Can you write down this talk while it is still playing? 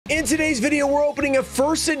In today's video, we're opening a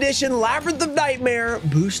first edition Labyrinth of Nightmare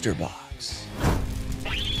booster box.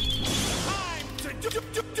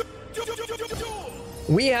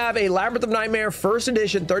 We have a Labyrinth of Nightmare first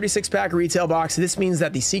edition 36-pack retail box. This means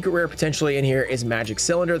that the secret rare potentially in here is Magic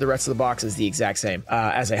Cylinder. The rest of the box is the exact same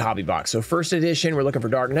as a hobby box. So first edition, we're looking for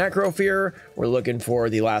Dark Necrofear. We're looking for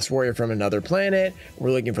the Last Warrior from Another Planet.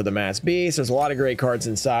 We're looking for the Mass Beast. There's a lot of great cards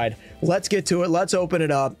inside. Let's get to it. Let's open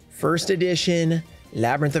it up. First edition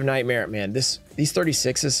Labyrinth of Nightmare. Man, these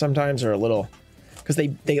 36s sometimes are a little, because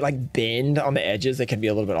they like bend on the edges. They can be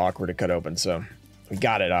a little bit awkward to cut open. So we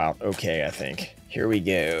got it out okay, I think. Here we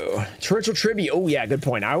go. Torrential Tribute. Oh yeah, good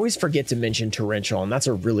point. I always forget to mention Torrential, and that's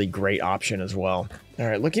a really great option as well. All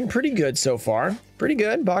right, looking pretty good so far. Pretty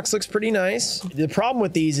good. Box looks pretty nice. The problem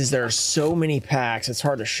with these is there are so many packs. It's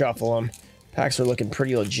hard to shuffle them. Packs are looking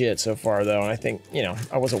pretty legit so far, though, and I think, you know,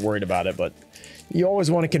 I wasn't worried about it, but you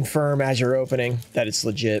always want to confirm as you're opening that it's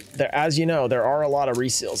legit. As you know, there are a lot of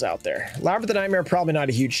reseals out there. Labyrinth of Nightmare, probably not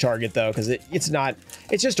a huge target, though, because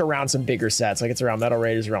it's just around some bigger sets. Like, it's around Metal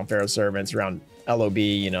Raiders, around Pharaoh Servants, around LOB,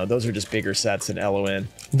 you know, those are just bigger sets than LON.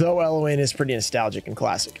 Though LON is pretty nostalgic and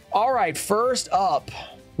classic. All right, first up,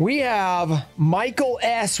 we have Michael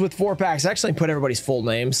S with 4 packs. I actually put everybody's full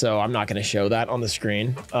name, so I'm not going to show that on the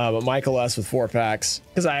screen. But Michael S with 4 packs,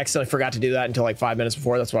 because I accidentally forgot to do that until like 5 minutes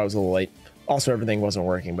before. That's why I was a little late. Also, everything wasn't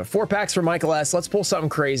working, but 4 packs for Michael S. Let's pull something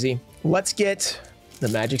crazy. Let's get the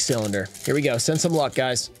Magic Cylinder. Here we go. Send some luck,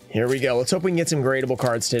 guys. Here we go. Let's hope we can get some gradable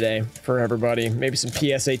cards today for everybody. Maybe some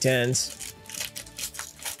PSA 10s.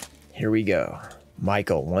 Here we go.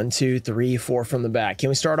 Michael, 1, 2, 3, 4 from the back. Can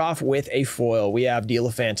we start off with a foil? We have Deal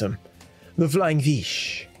of Phantom, the Flying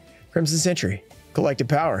Fish, Crimson Century, Collective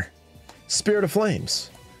Power, Spirit of Flames,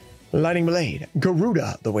 Lightning Blade,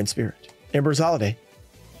 Garuda, the Wind Spirit, Ember's Holiday,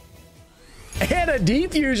 and a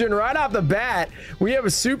Defusion right off the bat. We have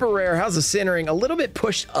a super rare. How's the centering? A little bit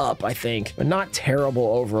pushed up, I think, but not terrible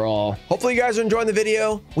overall. Hopefully you guys are enjoying the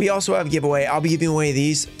video. We also have a giveaway. I'll be giving away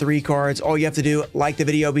these 3 cards. All you have to do, like the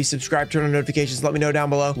video, be subscribed, turn on notifications. Let me know down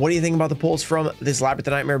below. What do you think about the pulls from this Labyrinth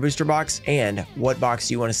of Nightmare booster box? And what box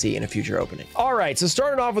do you want to see in a future opening? All right, so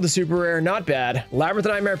starting off with a super rare, not bad. Labyrinth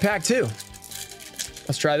of Nightmare pack 2.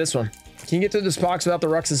 Let's try this one. Can you get through this box without the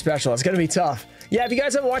Ruxin special? It's going to be tough. Yeah, if you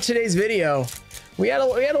guys haven't watched today's video, we had a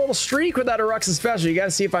little streak without a Ruxin special. You got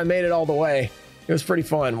to see if I made it all the way. It was pretty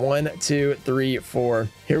fun. 1, 2, 3, 4.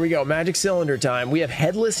 Here we go. Magic Cylinder time. We have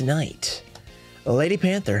Headless Knight, Lady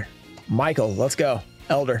Panther, Michael. Let's go.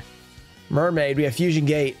 Elder, Mermaid. We have Fusion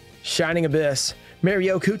Gate, Shining Abyss,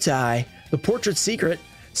 Mario Kutai, The Portrait Secret,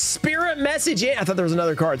 Spirit Message in. I thought there was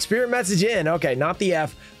another card. Spirit Message in. Okay, not the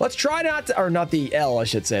F. Let's try not to, or not the L, I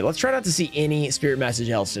should say. Let's try not to see any Spirit Message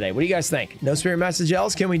Ls today. What do you guys think? No Spirit Message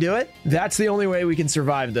Ls? Can we do it? That's the only way we can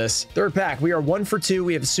survive this. Third pack. We are 1 for 2.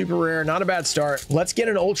 We have a super rare. Not a bad start. Let's get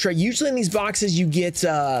an ultra. Usually in these boxes, you get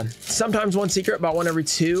sometimes 1 secret, about 1 every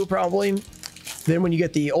 2, probably. Then when you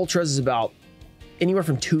get the ultras, is about anywhere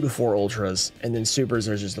from 2 to 4 ultras, and then supers,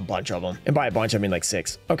 there's just a bunch of them. And by a bunch, I mean like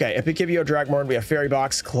 6. Okay, Epicivio Dragmorn, we have Fairy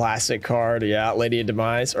Box, classic card. Yeah, Lady of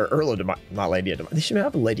Demise, or Earl of Demise, not Lady of Demise. They should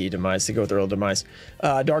have a Lady of Demise to go with Earl of Demise.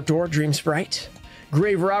 Dark Door, Dream Sprite,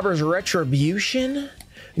 Grave Robbers Retribution,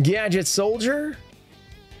 Gadget Soldier,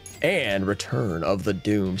 and Return of the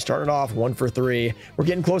Doom. Started off 1 for 3. We're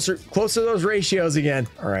getting closer to those ratios again.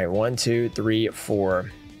 All right, 1, 2, 3,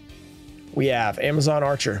 4. We have Amazon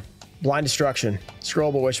Archer, Blind Destruction,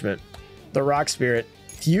 Scroll Bewitchment, the Rock Spirit,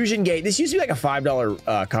 Fusion Gate. This used to be like a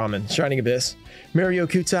 $5 common. Shining Abyss, Mario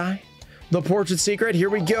Kutai, the Portrait Secret. Here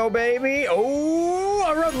we go, baby. Oh,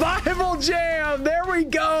 a Revival Jam. There we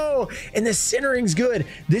go. And the centering's good.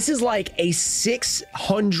 This is like a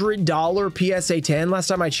 $600 PSA 10 last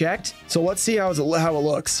time I checked. So let's see how it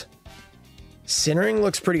looks. Centering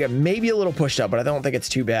looks pretty good. Maybe a little pushed up, but I don't think it's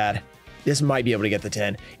too bad. This might be able to get the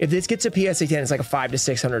 10. If this gets a PSA 10, it's like a $500 to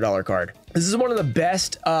 $600 card. This is one of the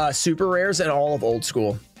best super rares in all of old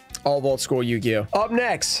school. All of old school Yu-Gi-Oh! Up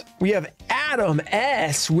next, we have Adam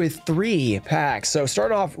S with 3 packs. So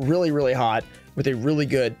starting off really, really hot with a really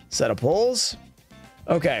good set of pulls.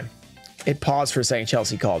 Okay, it paused for a second.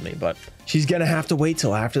 Chelsea called me, but she's gonna have to wait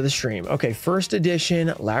till after the stream. Okay, first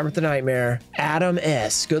edition Labyrinth of Nightmare, Adam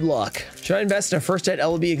S. Good luck. Should I invest in a first ed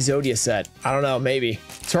LB Exodia set? I don't know, maybe.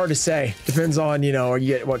 It's hard to say. Depends on, you know,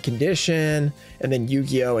 you get what condition, and then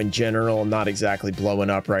Yu-Gi-Oh! In general, not exactly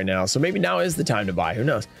blowing up right now. So maybe now is the time to buy. Who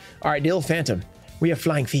knows? All right, Deal of Phantom. We have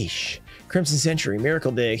Flying Fish, Crimson Century,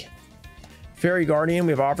 Miracle Dig, Fairy Guardian.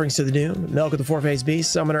 We have Offerings to the Doom, Milk of the Four-Faced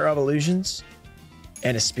Beast, Summoner of Illusions,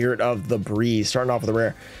 and a Spirit of the Breeze, starting off with a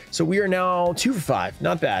rare. So we are now 2 for 5.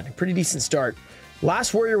 Not bad. Pretty decent start.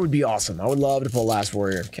 Last Warrior would be awesome. I would love to pull Last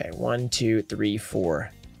Warrior. Okay, 1, 2, 3,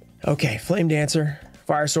 4. Okay, Flame Dancer,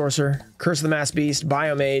 Fire Sorcerer, Curse of the Mass Beast,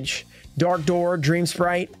 Biomage, Dark Door, Dream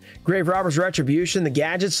Sprite, Grave Robber's Retribution, the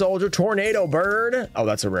Gadget Soldier, Tornado Bird. Oh,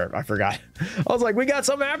 that's a rare. I forgot. I was like, we got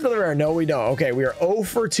something after the rare. No, we don't. Okay, we are 0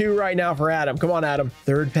 for 2 right now for Adam. Come on, Adam.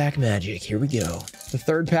 Third pack magic. Here we go. The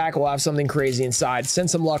third pack will have something crazy inside.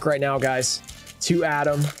 Send some luck right now, guys, to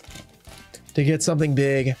Adam to get something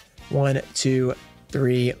big. 1, 2,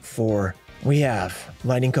 3, 4. We have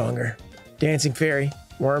Lightning Conger, Dancing Fairy,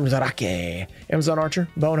 Wormzarake, Amazon Archer,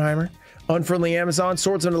 Boneheimer, Unfriendly Amazon,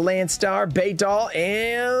 Swordsman of the Landstar, Bait Doll,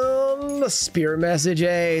 and the Spirit Message.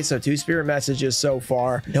 Hey, so 2 Spirit Messages so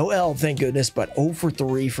far. No L, thank goodness, but 0 for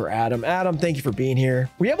 3 for Adam. Adam, thank you for being here.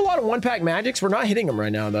 We have a lot of 1-pack magics. We're not hitting them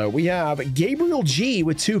right now, though. We have Gabriel G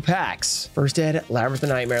with 2 packs. First Ed, Labyrinth of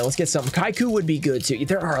Nightmare. Let's get something. Kaiku would be good, too.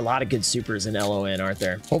 There are a lot of good supers in LON, aren't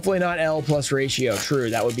there? Hopefully not L plus ratio.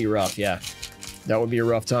 True, that would be rough, yeah. That would be a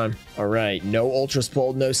rough time. All right, no ultras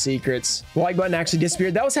pulled, no secrets. The like button actually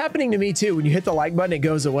disappeared. That was happening to me too. When you hit the like button, it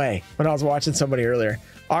goes away. When I was watching somebody earlier.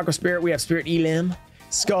 Aqua Spirit, we have Spirit Elim.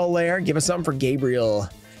 Skull Lair, give us something for Gabriel.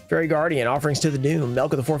 Fairy Guardian, Offerings to the Doom.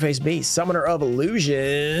 Milk of the Four-Faced Beast. Summoner of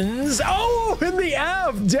Illusions. Oh, in the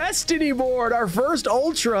F, Destiny board. Our first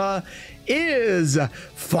ultra is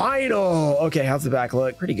final. Okay, how's the back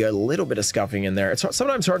look? Pretty good. A little bit of scuffing in there. It's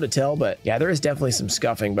sometimes hard to tell, but yeah, there is definitely some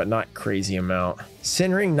scuffing, but not crazy amount.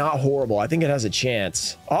 Sin Ring, not horrible. I think it has a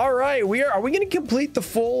chance. All right, are we going to complete the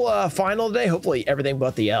full final today? Hopefully everything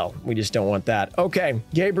but the L. We just don't want that. Okay,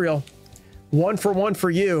 Gabriel, 1 for 1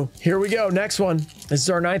 for you. Here we go. Next one. This is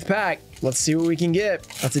our 9th pack. Let's see what we can get.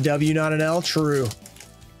 That's a W, not an L. True.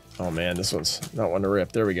 Oh man, this one's not one to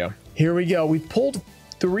rip. There we go. Here we go. We've pulled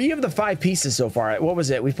 3 of the 5 pieces so far. What was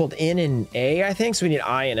it? We pulled N and A, I think. So we need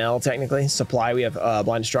I and L technically. Supply, we have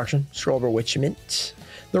Blind Destruction, Scroll of Bewitchment,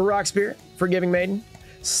 the Rock Spirit, Forgiving Maiden,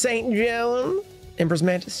 Saint Joan, Empress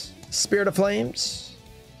Mantis, Spirit of Flames,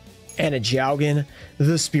 and a Jowgen,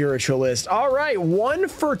 the Spiritualist. All right, 1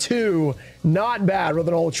 for 2. Not bad with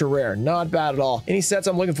an ultra rare. Not bad at all. Any sets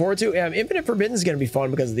I'm looking forward to? Infinite Forbidden is going to be fun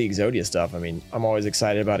because of the Exodia stuff. I mean, I'm always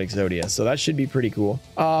excited about Exodia, so that should be pretty cool.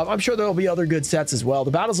 I'm sure there'll be other good sets as well. The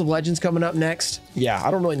Battles of Legends coming up next. Yeah, I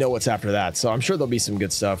don't really know what's after that, so I'm sure there'll be some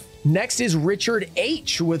good stuff. Next is Richard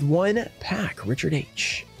H with 1 pack. Richard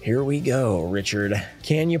H. Here we go, Richard.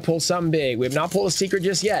 Can you pull something big? We have not pulled a secret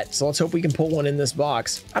just yet, so let's hope we can pull one in this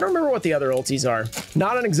box. I don't remember what the other ultis are.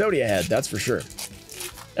 Not an Exodia head, that's for sure.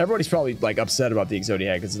 Everybody's probably like upset about the Exodia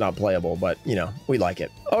head because it's not playable, but you know, we like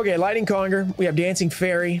it. Okay, Lightning Conger. We have Dancing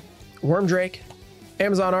Fairy, Wormdrake,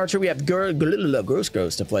 Amazon Archer. We have Gross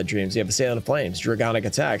to Fled Dreams. We have Assailant of Flames, Dragonic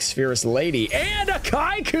Attack, Spherus Lady, and a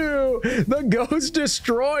Kaiku, the Ghost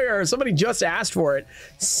Destroyer. Somebody just asked for it.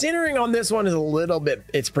 Centering on this one is a little bit,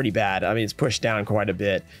 it's pretty bad. I mean, it's pushed down quite a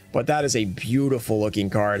bit, but that is a beautiful looking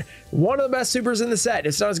card. One of the best supers in the set.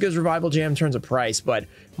 It's not as good as Revival Jam in terms of price, but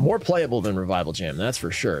more playable than Revival Jam, that's for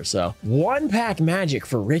sure. So 1 pack magic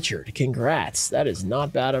for Richard. Congrats. That is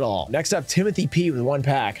not bad at all. Next up, Timothy P with 1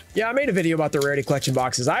 pack. Yeah, I made a video about the Rarity Collection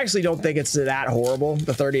boxes. I actually don't think it's that horrible,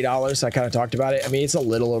 the $30. I kind of talked about it. I mean, it's a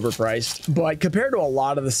little overpriced, but compared to a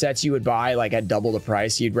lot of the sets you would buy like at double the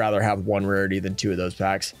price, you'd rather have 1 rarity than 2 of those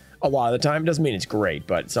packs. A lot of the time. Doesn't mean it's great,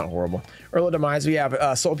 but it's not horrible. Early Demise, we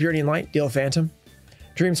have Soul Purity and Light, Deal Phantom,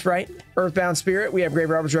 Dream Sprite, Earthbound Spirit. We have Grave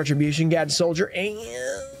Robber's Retribution, Gadget Soldier,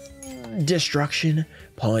 and Destruction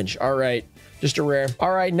Punch. All right, just a rare.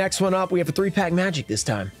 All right, next one up, we have a 3-pack magic this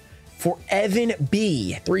time. For Evan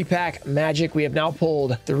B, 3-pack magic. We have now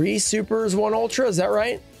pulled 3 supers, 1 ultra. Is that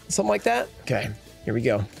right? Something like that? Okay, here we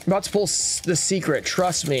go. I'm about to pull the secret.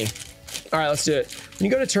 Trust me. All right, let's do it. When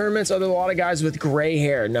you go to tournaments, are there a lot of guys with gray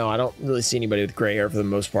hair? No, I don't really see anybody with gray hair for the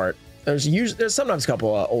most part. There's sometimes a couple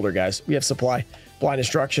older guys. We have Supply, Blind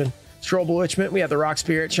Destruction, Scroll Bewitchment. We have the Rock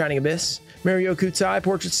Spirit, Shining Abyss, Mario Kutai,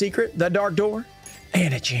 Portrait Secret, The Dark Door,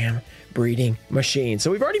 and a Jam Breeding Machine.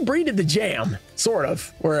 So we've already breeded the Jam, sort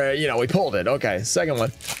of, where, you know, we pulled it. Okay, second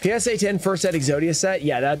one. PSA 10 first set Exodia set.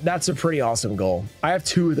 Yeah, that's a pretty awesome goal. I have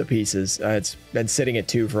 2 of the pieces. It's been sitting at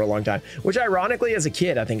 2 for a long time, which ironically, as a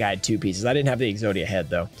kid, I think I had 2 pieces. I didn't have the Exodia head,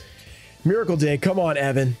 though. Miracle Dig, come on,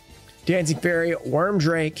 Evan. Dancing Fairy,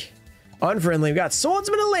 Wormdrake, Unfriendly. We got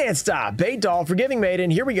Swordsman of Landstar, Bait Doll, Forgiving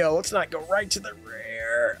Maiden. Here we go. Let's not go right to the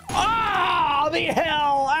rare. Ah, the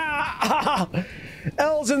hell. Ah.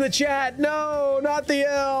 L's in the chat. No, not the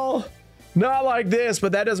L. Not like this,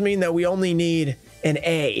 but that doesn't mean that we only need an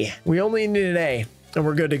A. We only need an A, and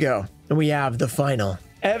we're good to go. And we have the final.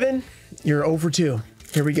 Evan, you're 0 for 2.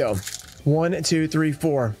 Here we go. 1, 2, 3,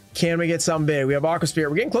 4. Can we get something big? We have Aqua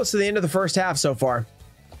Spirit. We're getting close to the end of the first half so far.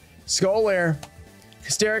 Skull Lair,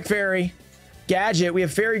 Hysteric Fairy, Gadget. We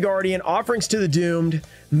have Fairy Guardian, Offerings to the Doomed,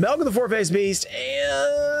 Milk of the Four-Faced Beast,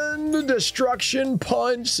 and Destruction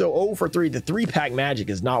Punch. So 0 for 3. The 3-pack magic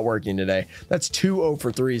is not working today. That's 2 0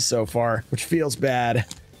 for 3s so far, which feels bad.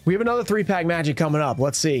 We have another 3-pack magic coming up.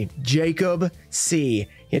 Let's see. Jacob C.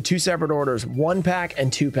 He had 2 separate orders. 1-pack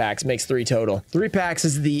and 2 packs makes 3 total. 3 packs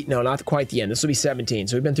is the, no, not quite the end. This will be 17.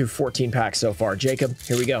 So we've been through 14 packs so far. Jacob,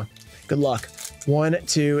 here we go. Good luck. 1,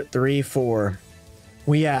 2, 3, 4.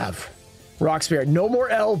 We have Rock Spirit. No more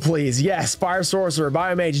L, please. Yes. Fire Sorcerer,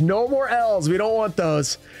 Biomage. No more L's. We don't want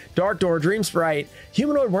those. Dark Door, Dream Sprite,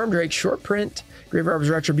 Humanoid Wormdrake, Short Print, Grave Robber's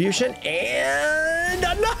Retribution, and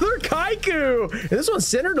another Kaiku. And this one's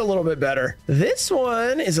centered a little bit better. This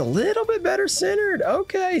one is a little bit better centered.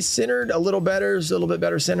 Okay, centered a little better, is a little bit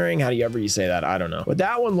better centering. How do you ever say that? I don't know. But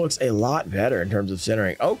that one looks a lot better in terms of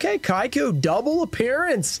centering. Okay, Kaiku, double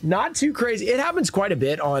appearance. Not too crazy. It happens quite a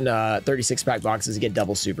bit on 36-pack boxes to get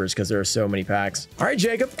double supers because there are so many packs. All right,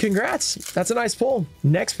 Jacob, congrats. That's a nice pull.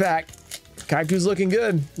 Next pack. Kaiku's looking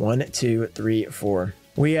good. 1, 2, 3, 4.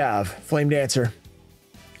 We have Flame Dancer,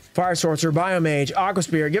 Fire Sorcerer, Biomage, Aqua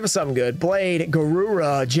Spirit, give us something good. Blade,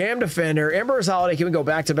 Garura, Jam Defender, Emperor's Holiday. Can we go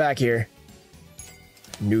back to back here?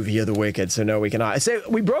 Nuvia the Wicked. So no, we cannot. I say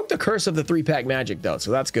we broke the curse of the 3-pack magic though,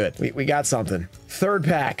 so that's good. We got something. 3rd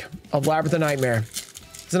pack of Labyrinth of Nightmare.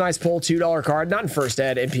 It's a nice pull, $2 card, not in first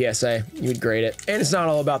ed, in PSA. You would grade it. And it's not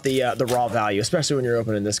all about the raw value, especially when you're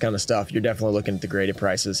opening this kind of stuff. You're definitely looking at the graded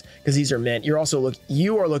prices because these are mint. You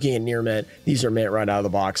are looking at near mint. These are mint right out of the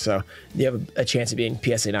box. So you have a chance of being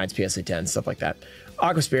PSA 9s, PSA 10s, stuff like that.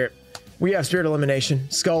 Aqua Spirit. We have Spirit Elimination,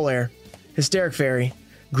 Skull Air, Hysteric Fairy,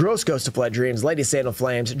 Gross Ghost of Fled Dreams, Lady Sandal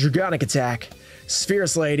Flames, Dragonic Attack,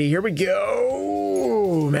 Spherus Lady. Here we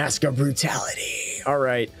go. Mask of Brutality. All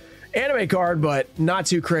right. Anime card, but not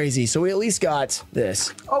too crazy. So we at least got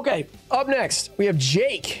this. Okay, up next, we have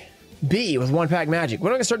Jake B with 1-pack magic. When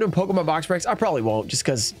am I gonna start doing Pokemon box breaks? I probably won't, just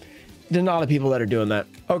because there's not a lot of people that are doing that.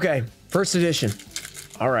 Okay, first edition.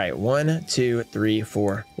 All right, 1, 2, 3,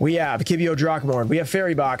 4. We have Kibio Drachmorn. We have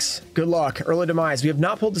Fairy Box. Good luck. Early Demise. We have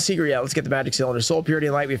not pulled the secret yet. Let's get the Magic Cylinder. Soul Purity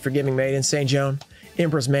and Light. We have Forgiving Maiden, St. Joan,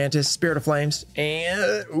 Empress Mantis, Spirit of Flames,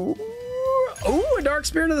 and a Dark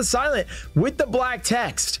Spirit of the Silent with the black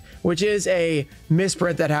text, which is a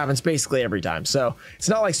misprint that happens basically every time. So it's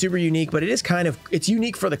not like super unique, but it is kind of, it's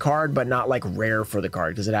unique for the card, but not like rare for the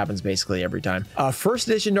card because it happens basically every time. First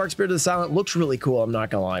edition Dark Spirit of the Silent looks really cool, I'm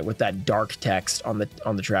not gonna lie, with that dark text on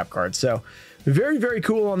the trap card. So very, very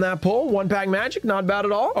cool on that pull. 1-pack magic, not bad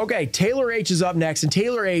at all. Okay, Taylor H is up next, and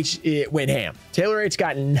Taylor H, it went ham. Taylor H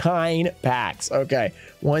got 9 packs. Okay,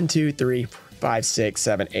 1, 2, 3, 5, 6,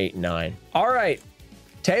 7, 8, 9. All right,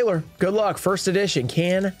 Taylor, good luck. First edition.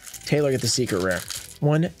 Can Taylor get the secret rare?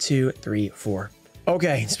 1, 2, 3, 4.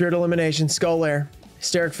 Okay, Spirit Elimination, Skull Air,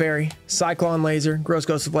 Hysteric Fairy, Cyclone Laser, Gross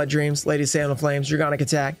Ghost of Fled Dreams, Lady Sandal Flames, Dragonic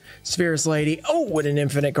Attack, Spherus Lady. Oh, what an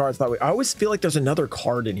infinite card. I always feel like there's another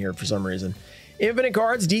card in here for some reason. Infinite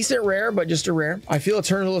cards, decent rare, but just a rare. I feel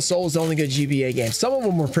Eternal of Soul is the only good GBA game. Some of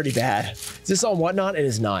them were pretty bad. Is this on Whatnot? It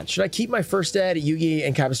is not. Should I keep my first ed, Yugi,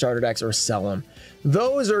 and Kaiba starter decks or sell them?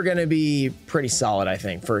 Those are going to be pretty solid, I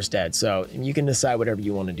think, first ed. So you can decide whatever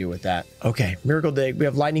you want to do with that. Okay, Miracle Dig. We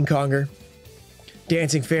have Lightning Conger,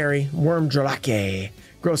 Dancing Fairy, Worm Drake,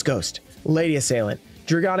 Gross Ghost, Lady Assailant,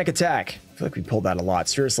 Dragonic Attack. I feel like we pulled that a lot.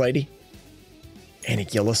 Spherus Lady,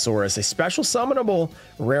 Aniquilosaurus, a special summonable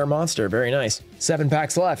rare monster. Very nice. 7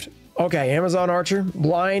 packs left. Okay, Amazon Archer,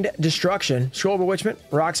 Blind Destruction, Scroll of Bewitchment,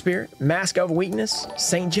 Rock Spirit, Mask of Weakness,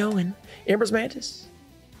 St. Joan, Empress Mantis,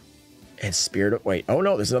 and Spirit of... Wait, oh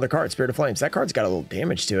no, there's another card, Spirit of Flames. That card's got a little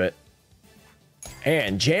damage to it.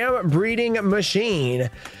 And Jam Breeding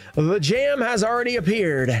Machine. The Jam has already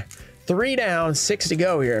appeared. 3 down, 6 to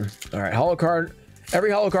go here. All right, holo card.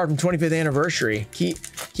 Every holo card from 25th anniversary. Keep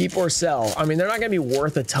or sell. I mean, they're not going to be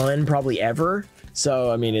worth a ton probably ever.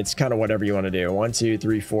 So, I mean, it's kind of whatever you want to do. 1, 2,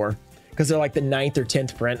 3, 4. Because they're like the 9th or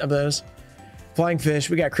 10th print of those. Flying Fish.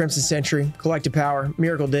 We got Crimson Sentry, Collective Power,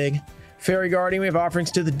 Miracle Dig, Fairy Guardian. We have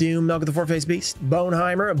Offerings to the Doom, Milk of the Four-Faced Beast,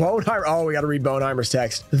 Boneheimer. Oh, we got to read Boneheimer's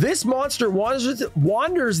text. This monster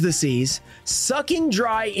wanders the seas, sucking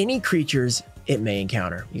dry any creatures it may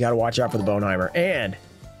encounter. You got to watch out for the Boneheimer. And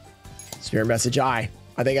Spirit Message I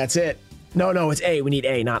think that's it. No, it's A. We need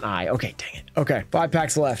A, not I. Okay, dang it. Okay, 5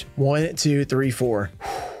 packs left. 1, 2, 3, 4.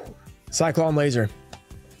 Cyclone Laser,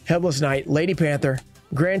 Headless Knight, Lady Panther,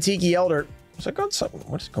 Grand Tiki Elder.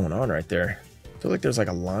 What's going on right there? I feel like there's like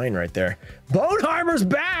a line right there. Boneheimer's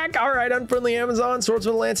back. All right, Unfriendly Amazon,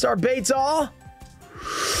 Swordsman Landstar, Bates All,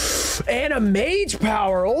 and a Mage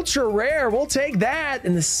Power, ultra rare. We'll take that.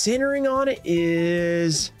 And the centering on it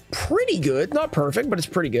is pretty good. Not perfect, but it's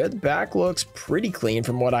pretty good. The back looks pretty clean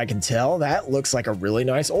from what I can tell. That looks like a really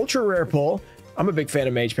nice ultra rare pull. I'm a big fan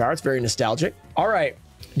of Mage Power. It's very nostalgic. All right.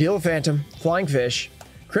 Deal of Phantom, Flying Fish,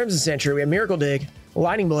 Crimson Sentry. We have Miracle Dig,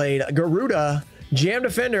 Lightning Blade, Garuda, Jam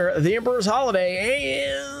Defender, the Emperor's Holiday,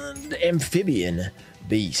 and Amphibian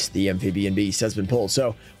Beast. The Amphibian Beast has been pulled.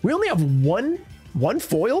 So we only have one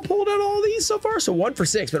foil pulled out all these so far. So 1 for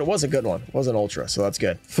 6, but it was a good one. It wasn't ultra, so that's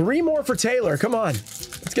good. 3 more for Taylor. Come on.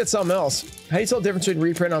 Let's get something else. How do you tell the difference between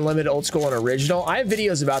reprint, unlimited, old school, and original? I have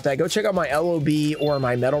videos about that. Go check out my LOB or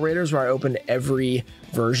my Metal Raiders where I opened every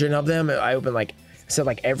version of them. I opened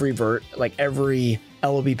every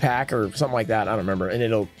LOB pack or something like that. I don't remember. And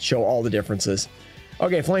it'll show all the differences.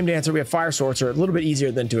 Okay, Flame Dancer. We have Fire Sorcerer. A little bit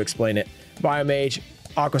easier than to explain it. Biomage,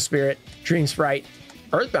 Aqua Spirit, Dream Sprite,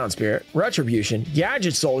 Earthbound Spirit, Retribution,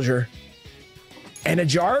 Gadget Soldier, and a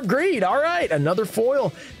Jar of Greed. All right, another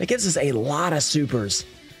foil. That gives us a lot of supers.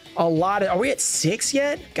 A lot of, are we at 6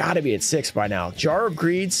 yet? Gotta be at 6 by now. Jar of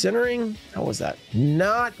Greed, Centering. How was that?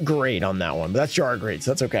 Not great on that one, but that's Jar of Greed,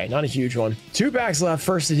 so that's okay. Not a huge one. 2 packs left,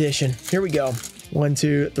 first edition. Here we go. 1,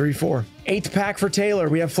 2, 3, 4. 8th pack for Taylor.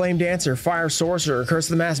 We have Flame Dancer, Fire Sorcerer, Curse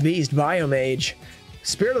of the Masked Beast, Biomage,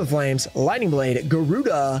 Spirit of the Flames, Lightning Blade,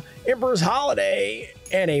 Garuda, Emperor's Holiday,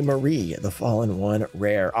 and a Marie, the Fallen One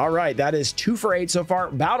rare. All right, that is 2 for 8 so far,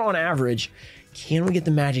 about on average. Can we get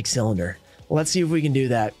the Magic Cylinder? Let's see if we can do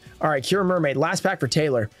that. All right, Cure Mermaid, last pack for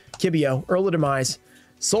Taylor, Kibio, Earl of Demise,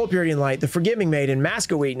 Soul Purity and Light, The Forgiving Maiden,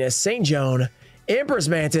 Mask of Weakness, Saint Joan, Empress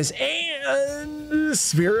Mantis, and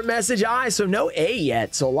Spirit Message Eye. So no A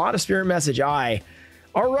yet, so a lot of Spirit Message Eye.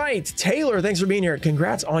 All right, Taylor, thanks for being here.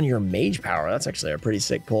 Congrats on your Mage Power. That's actually a pretty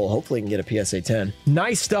sick pull. Hopefully you can get a PSA 10.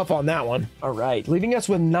 Nice stuff on that one. All right, leaving us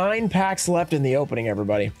with 9 packs left in the opening,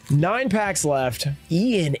 everybody. 9 packs left.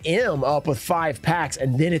 Ian M up with 5 packs,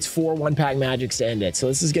 and then it's 4 1-pack Magics to end it. So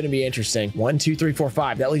this is going to be interesting. 1, 2, 3, 4,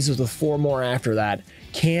 5. That leaves us with 4 more after that.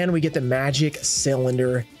 Can we get the Magic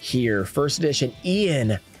Cylinder here? First edition,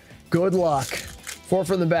 Ian, good luck. 4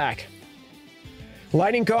 from the back.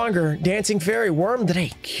 Lightning Conger, Dancing Fairy, Worm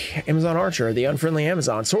Drake, Amazon Archer, The Unfriendly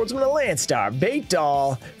Amazon, Swordsman of Landstar, Bait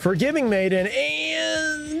Doll, Forgiving Maiden,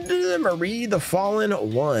 and Marie the Fallen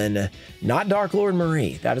One. Not Dark Lord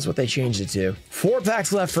Marie. That is what they changed it to. 4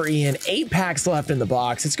 packs left for Ian, 8 packs left in the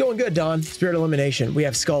box. It's going good, Don. Spirit Elimination. We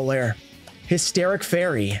have Skull Lair, Hysteric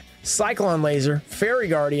Fairy, Cyclone Laser, Fairy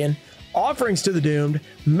Guardian, Offerings to the Doomed,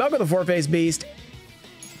 Milk of the Four-Faced Beast,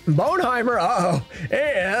 Boneheimer,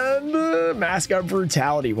 and Mask of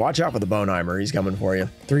Brutality. Watch out for the Boneheimer. He's coming for you.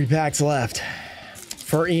 3 packs left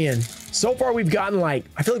for Ian. So far, we've gotten I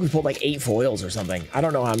feel like we pulled 8 foils or something. I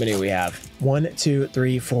don't know how many we have. 1, 2,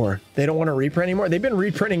 3, 4. They don't want to reprint anymore. They've been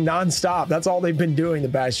reprinting nonstop. That's all they've been doing the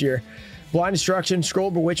past year. Blind Destruction, Scroll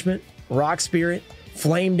Bewitchment, Rock Spirit,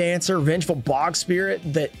 Flame Dancer, Vengeful Bog Spirit,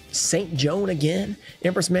 the Saint Joan again,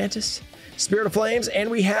 Empress Mantis, Spirit of Flames, and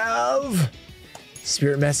we have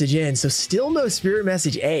Spirit Message in. So still no Spirit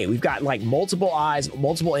Message A. We've got multiple I's,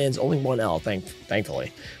 multiple N's, only 1 L,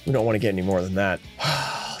 thankfully. We don't want to get any more than that.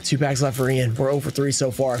 2 packs left for Ian. We're 0 for 3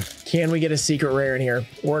 so far. Can we get a secret rare in here?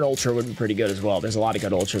 Or an ultra would be pretty good as well. There's a lot of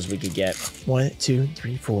good ultras we could get. 1, 2,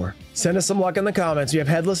 3, 4. Send us some luck in the comments. We have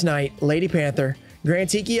Headless Knight, Lady Panther, Grand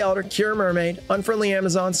Tiki Elder, Cure Mermaid, Unfriendly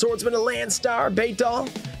Amazon, Swordsman of Landstar, Bait Doll,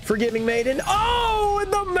 Forgiving Maiden. Oh,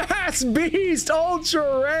 and the Masked Beast,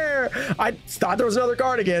 ultra rare. I thought there was another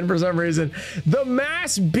card again for some reason. The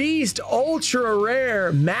Masked Beast, ultra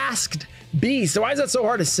rare, Masked Beast. So why is that so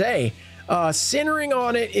hard to say? Centering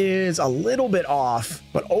on it is a little bit off,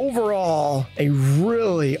 but overall, a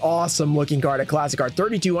really awesome looking card, a classic card.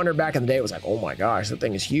 3,200 back in the day. It was like, oh my gosh, that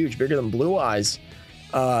thing is huge, bigger than Blue Eyes.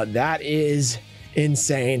 That is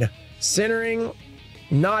insane. Centering,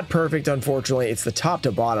 not perfect, unfortunately. It's the top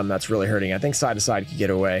to bottom that's really hurting. I think side to side could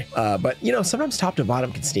get away. But, sometimes top to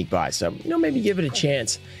bottom can sneak by. So, maybe give it a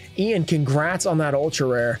chance. Ian, congrats on that ultra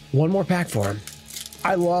rare. 1 more pack for him.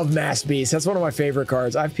 I love Masked Beast. That's one of my favorite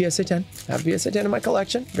cards. I have PSA 10. I have PSA 10 in my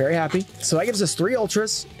collection. Very happy. So that gives us 3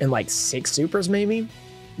 ultras and 6 supers, maybe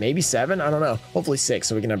 7. I don't know. Hopefully 6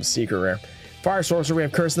 so we can have a secret rare. Fire Sorcerer. We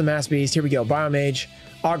have Curse of the Masked Beast. Here we go. Biomage,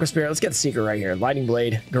 Aqua Spirit. Let's get the secret right here. Lightning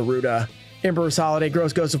Blade, Garuda, Emperor's Holiday,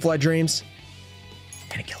 Gross Ghost of Fled Dreams,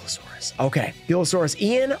 and a Gillosaurus. Okay, Gillosaurus.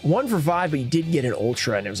 Ian, 1 for 5, but you did get an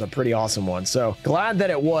ultra, and it was a pretty awesome one. So glad that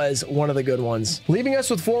it was one of the good ones. Leaving us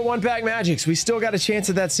with 4 1-pack Magics. We still got a chance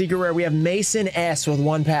at that secret rare. We have Mason S with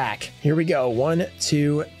 1 pack. Here we go. 1,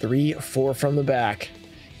 2, 3, 4 from the back.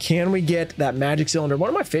 Can we get that Magic Cylinder? One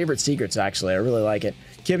of my favorite secrets, actually. I really like it.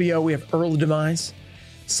 Kibio, we have Earl of Demise,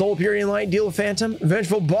 Soul Purity and Light, Deal of Phantom,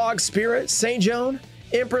 Vengeful Bog Spirit, Saint Joan,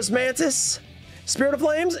 Empress Mantis, Spirit of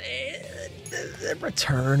Flames, and the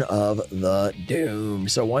Return of the Doom.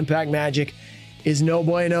 So 1-pack Magic is no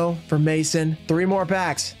bueno for Mason. 3 more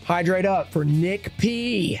packs. Hydrate up for Nick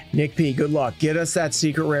P. Nick P, good luck. Get us that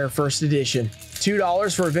secret rare first edition.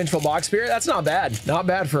 $2 for a Vengeful Box Spirit. That's not bad. Not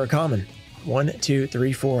bad for a common. 1, 2,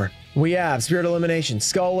 3, 4. We have Spirit Elimination,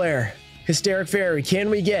 Skull Lair, Hysteric Fairy. Can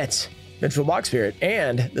we get Vengeful Box Spirit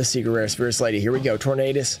and the secret rare Spirit Lady? Here we go.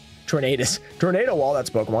 Tornado Wall, that's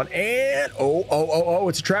Pokemon. And oh,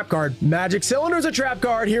 it's a trap card. Magic Cylinder's a trap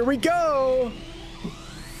card. Here we go.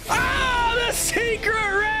 Ah, the secret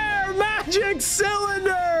rare Magic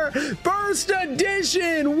Cylinder, first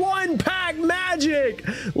edition, 1-pack Magic.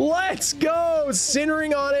 Let's go.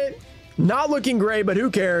 Centering on it. Not looking great, but who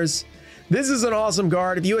cares? This is an awesome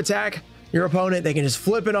card. If you attack your opponent, they can just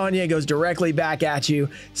flip it on you. It goes directly back at you.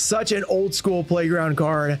 Such an old school playground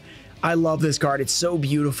card. I love this card. It's so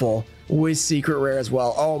beautiful with secret rare as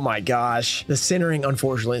well. Oh my gosh. The centering,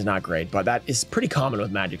 unfortunately, is not great, but that is pretty common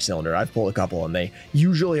with Magic Cylinder. I've pulled a couple and they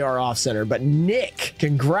usually are off center, but Nick,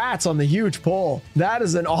 congrats on the huge pull. That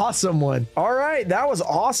is an awesome one. All right, that was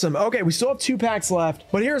awesome. Okay, we still have 2 packs left,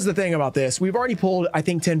 but here's the thing about this. We've already pulled, I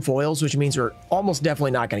think, 10 foils, which means we're almost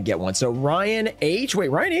definitely not going to get one. So Ryan H, wait,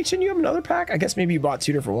 Ryan H, didn't you have another pack? I guess maybe you bought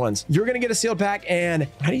 2 different ones. You're going to get a sealed pack, and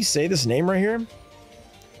how do you say this name right here?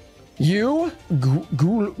 Gulam,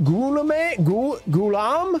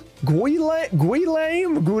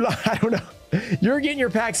 I don't know. You're getting your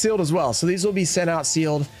pack sealed as well. So these will be sent out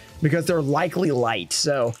sealed because they're likely light.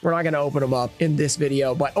 So we're not going to open them up in this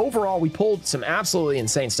video. But overall, we pulled some absolutely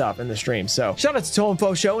insane stuff in the stream. So shout out to Toll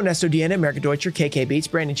Info Show, Ernesto Diana, American Deutscher, KK Beats,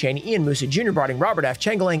 Brandon Cheney, Ian Musa, Junior Barding, Robert F.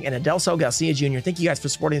 Chengeling, and Adelso Garcia Jr. Thank you guys for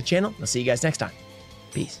supporting the channel. I'll see you guys next time.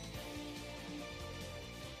 Peace.